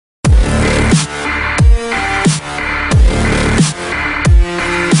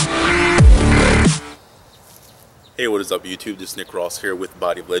Hey, what is up YouTube? This is Nick Ross here with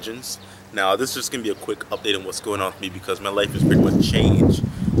Body of Legends. Now this is just going to be a quick update on what's going on with me because my life has pretty much changed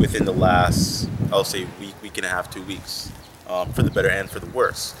within the last, I'll say week and a half, 2 weeks, for the better and for the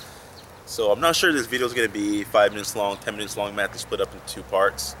worse. So I'm not sure this video is going to be 5 minutes long, 10 minutes long. I'm going to have to split up into 2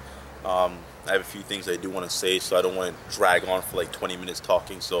 parts. I have a few things I do want to say, so I don't want to drag on for like 20 minutes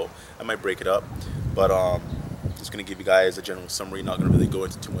talking, so I might break it up. But just going to give you guys a general summary, not going to really go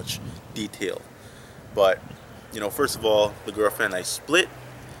into too much detail. But you know, first of all, the girlfriend and I split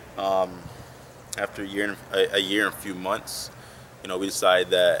after a year and a few months. You know, we decided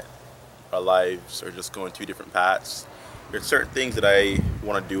that our lives are just going 2 different paths. There's certain things that I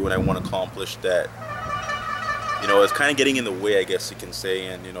want to do and I want to accomplish that, you know, it's kind of getting in the way, I guess you can say.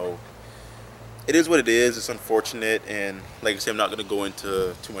 And you know, it is what it is. It's unfortunate, and like I said, I'm not going to go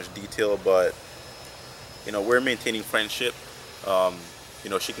into too much detail, but you know, we're maintaining friendship. You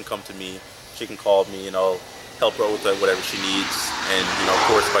know, she can come to me, she can call me, and I'll help her with whatever she needs, and you know, of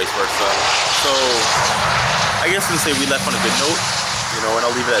course, vice versa. So I guess to say we left on a good note, you know, and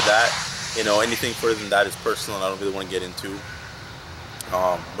I'll leave it at that. You know, anything further than that is personal, and I don't really want to get into.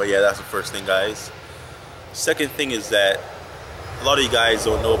 But yeah, that's the first thing, guys. Second thing is that a lot of you guys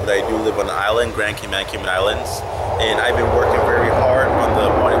don't know, but I do live on an island, Grand Cayman Islands, and I've been working very hard on the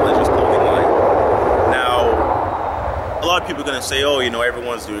Body of Legends clothing line. Now, a lot of people are going to say, oh, you know,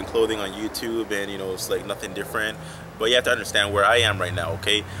 everyone's doing clothing on YouTube and, you know, it's like nothing different. But you have to understand where I am right now,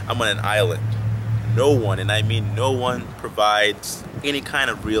 okay? I'm on an island. No one, and I mean no one, provides any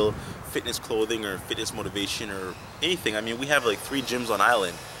kind of real fitness clothing or fitness motivation or anything. I mean, we have like 3 gyms on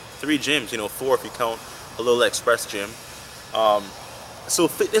island. 3 gyms, you know, 4 if you count a little express gym. So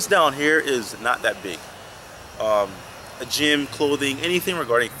fitness down here is not that big. A gym, clothing, anything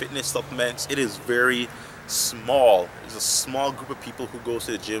regarding fitness supplements, it is very small. There's a small group of people who goes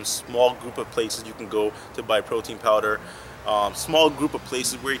to the gym, small group of places you can go to buy protein powder, small group of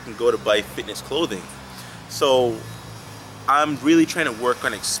places where you can go to buy fitness clothing. So I'm really trying to work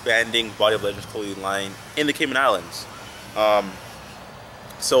on expanding Body of Legends clothing line in the Cayman Islands.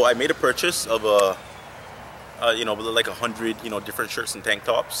 So I made a purchase of you know, like 100, you know, different shirts and tank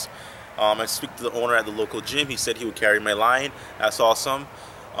tops. I speak to the owner at the local gym. He said he would carry my line. That's awesome.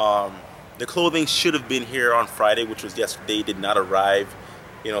 The clothing should have been here on Friday, which was yesterday, did not arrive.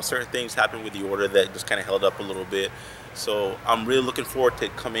 You know, certain things happened with the order that just kind of held up a little bit. So I'm really looking forward to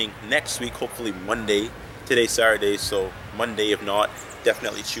it coming next week, hopefully Monday. Today's Saturday, so Monday, if not,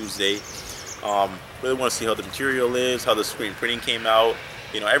 definitely Tuesday. Really want to see how the material is, how the screen printing came out,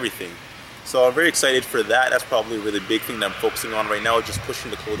 you know, everything. So I'm very excited for that. That's probably a really big thing that I'm focusing on right now, just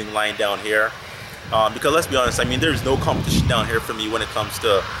pushing the clothing line down here. Because let's be honest, I mean, there's no competition down here for me when it comes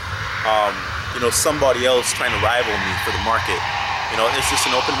to you know, somebody else trying to rival me for the market. You know, it's just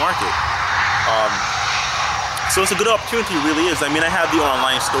an open market. So it's a good opportunity, it really is. I mean, I have the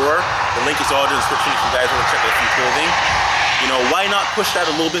online store. The link is all in the description if you guys want to check out some clothing. You know, why not push that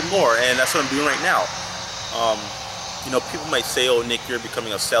a little bit more? And that's what I'm doing right now. You know, people might say, oh, Nick, you're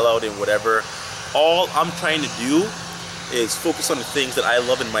becoming a sellout and whatever. All I'm trying to do is focus on the things that I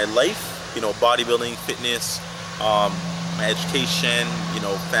love in my life. You know, bodybuilding, fitness, my education, you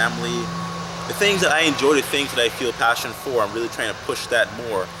know, family, the things that I enjoy, the things that I feel passion for. I'm really trying to push that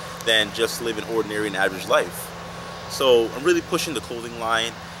more than just live an ordinary and average life. So I'm really pushing the clothing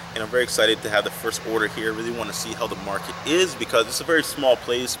line, and I'm very excited to have the first order here. I really want to see how the market is, because it's a very small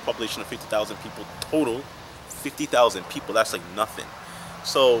place, population of 50,000 people total. 50,000 people, that's like nothing.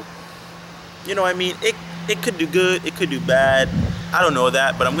 So, you know, I mean, it could do good, it could do bad. I don't know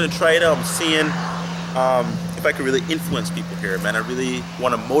that, but I'm gonna try it out. I'm seeing if I could really influence people here, man. I really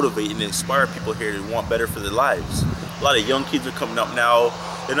want to motivate and inspire people here to want better for their lives. A lot of young kids are coming up now.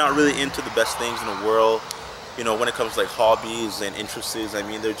 They're not really into the best things in the world. You know, when it comes to like hobbies and interests, I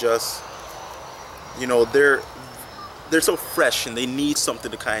mean, they're just, you know, they're so fresh, and they need something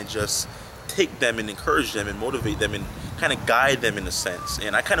to kind of just take them and encourage them and motivate them and kind of guide them in a sense.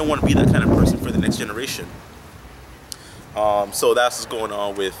 And I kind of want to be that kind of person for the next generation. So that's what's going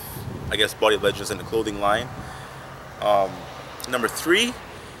on with, I guess, Body of Legends and the clothing line. Number 3,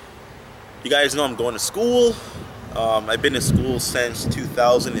 you guys know I'm going to school. I've been in school since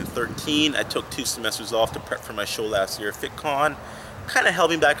 2013. I took 2 semesters off to prep for my show last year, FitCon. Kind of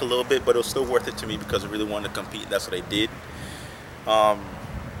held me back a little bit, but it was still worth it to me because I really wanted to compete. That's what I did.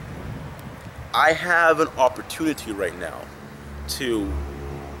 I have an opportunity right now to,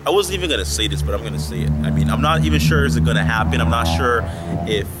 I wasn't even going to say this, but I'm going to say it. I mean, I'm not even sure is it going to happen. I'm not sure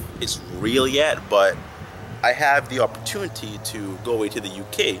if it's real yet, but I have the opportunity to go away to the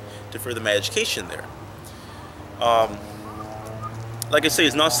UK to further my education there. Like I say,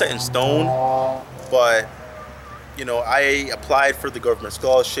 it's not set in stone, but you know, I applied for the government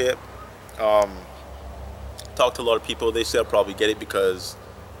scholarship. Talked to a lot of people. They said I'll probably get it because,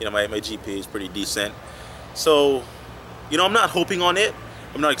 you know, my GPA is pretty decent. So, you know, I'm not hoping on it.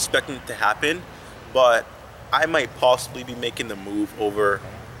 I'm not expecting it to happen, but I might possibly be making the move over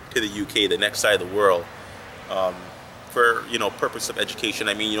to the UK, the next side of the world, for, you know, purpose of education.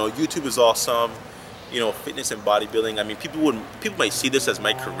 I mean, you know, YouTube is awesome. You know, fitness and bodybuilding. I mean, people might see this as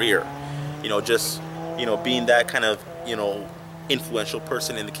my career. You know, just, you know, being that kind of, you know, influential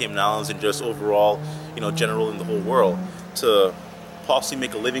person in the Cayman Islands and just overall, you know, general in the whole world, to possibly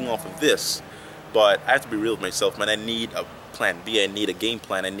make a living off of this. But I have to be real with myself, man. I need a plan B. I need a game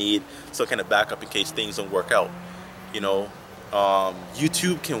plan. I need some kind of backup in case things don't work out. You know,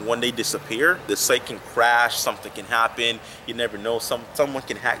 YouTube can one day disappear. The site can crash. Something can happen. You never know. Someone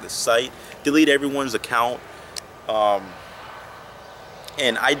can hack the site, delete everyone's account.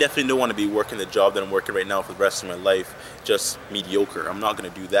 And I definitely don't want to be working the job that I'm working right now for the rest of my life, just mediocre. I'm not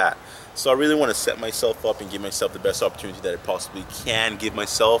going to do that. So I really want to set myself up and give myself the best opportunity that I possibly can give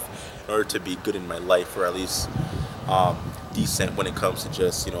myself in order to be good in my life, or at least decent when it comes to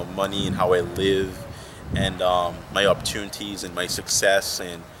just, you know, money and how I live, and my opportunities and my success,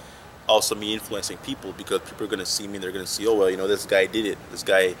 and also me influencing people, because people are going to see me and they're going to see, oh, well, you know, this guy did it. This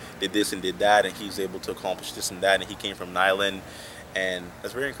guy did this and did that, and he's able to accomplish this and that, and he came from an island. And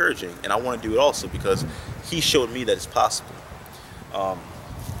that's very encouraging, and I want to do it also because he showed me that it's possible.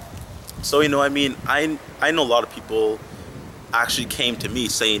 So, you know, I mean, I know a lot of people actually came to me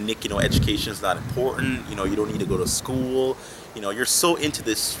saying, Nick, you know, education is not important. You know, you don't need to go to school. You know, you're so into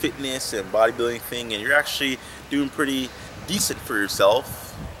this fitness and bodybuilding thing, and you're actually doing pretty decent for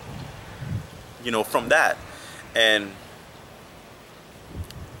yourself, you know, from that. And,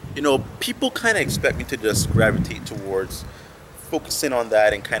 you know, people kind of expect me to just gravitate towards focusing on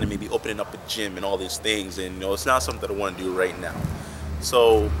that and kind of maybe opening up a gym and all these things, and, you know, it's not something that I want to do right now.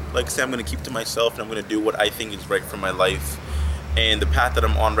 So, like I said, I'm going to keep to myself, and I'm going to do what I think is right for my life. And the path that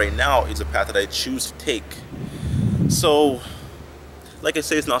I'm on right now is a path that I choose to take. So, like I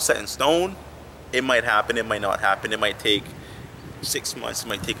say, it's not set in stone. It might happen, it might not happen. It might take 6 months, it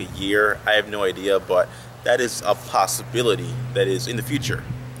might take a year. I have no idea, but that is a possibility that is in the future.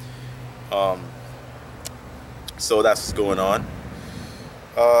 So that's what's going on.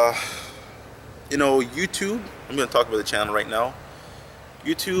 You know, YouTube, I'm going to talk about the channel right now.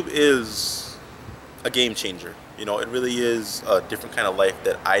 YouTube is a game changer. You know, it really is a different kind of life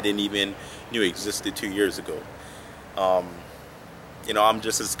that I didn't even knew existed 2 years ago. You know, I'm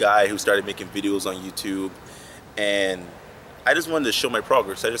just this guy who started making videos on YouTube, and I just wanted to show my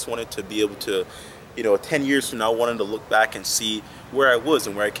progress. I just wanted to be able to, you know, 10 years from now, I wanted to look back and see where I was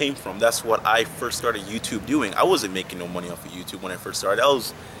and where I came from. That's what I first started YouTube doing. I wasn't making no money off of YouTube when I first started.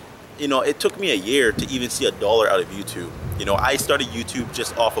 You know, it took me a year to even see $1 out of YouTube. You know, I started YouTube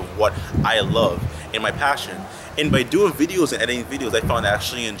just off of what I love and my passion. And by doing videos and editing videos, I found I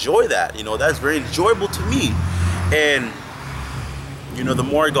actually enjoy that. You know, that's very enjoyable to me. And, you know, the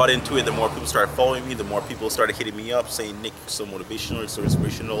more I got into it, the more people started following me, the more people started hitting me up saying, Nick, you're so motivational, you're so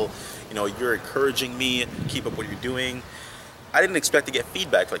inspirational, you know, you're encouraging me, keep up what you're doing. I didn't expect to get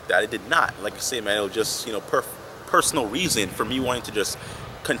feedback like that. I did not. Like I say, man, it was just, you know, personal reason for me wanting to just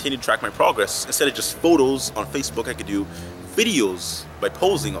continue to track my progress. Instead of just photos on Facebook, I could do videos by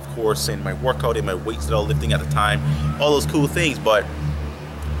posing, of course, and my workout and my weights that I was lifting at the time, all those cool things. But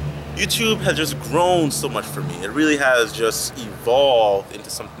YouTube has just grown so much for me. It really has just evolved into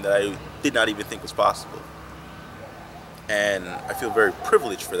something that I did not even think was possible. And I feel very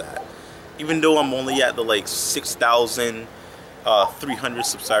privileged for that. Even though I'm only at the like 6,300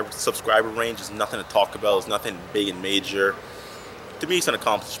 subscriber range, it's nothing to talk about, it's nothing big and major. To me, it's an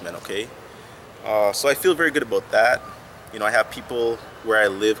accomplishment, okay? So I feel very good about that. You know, I have people where I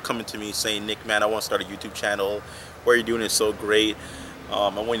live coming to me saying, Nick, man, I want to start a YouTube channel. What you're doing is so great. I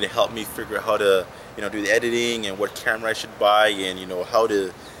want you to help me figure out how to, you know, do the editing and what camera I should buy, and, you know, how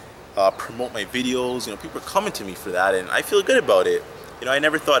to promote my videos. You know, people are coming to me for that, and I feel good about it. You know, I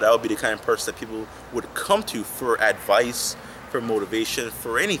never thought I would be the kind of person that people would come to for advice, for motivation,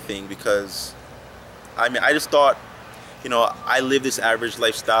 for anything, because, I mean, I just thought, you know, I lived this average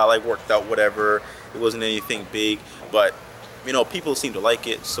lifestyle. I worked out, whatever. It wasn't anything big, but, you know, people seem to like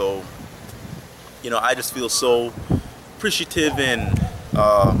it. So, you know, I just feel so appreciative and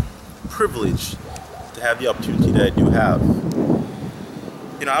privileged to have the opportunity that I do have.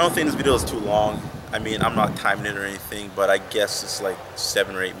 You know, I don't think this video is too long. I mean, I'm not timing it or anything, but I guess it's like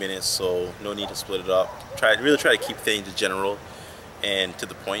 7 or 8 minutes, so no need to split it up. Really try to keep things general and to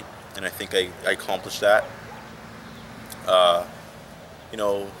the point, and I think I accomplished that. You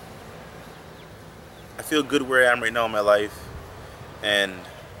know, I feel good where I am right now in my life, and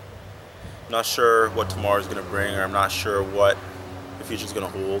I'm not sure what tomorrow is going to bring, or I'm not sure what the future is going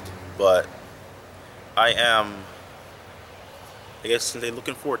to hold, but I am, I guess,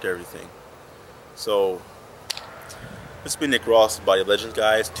 looking forward to everything. So this has been Nick Ross, Body of Legends,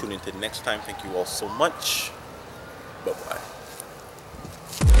 guys. Tune in to next time. Thank you all so much. Bye-bye.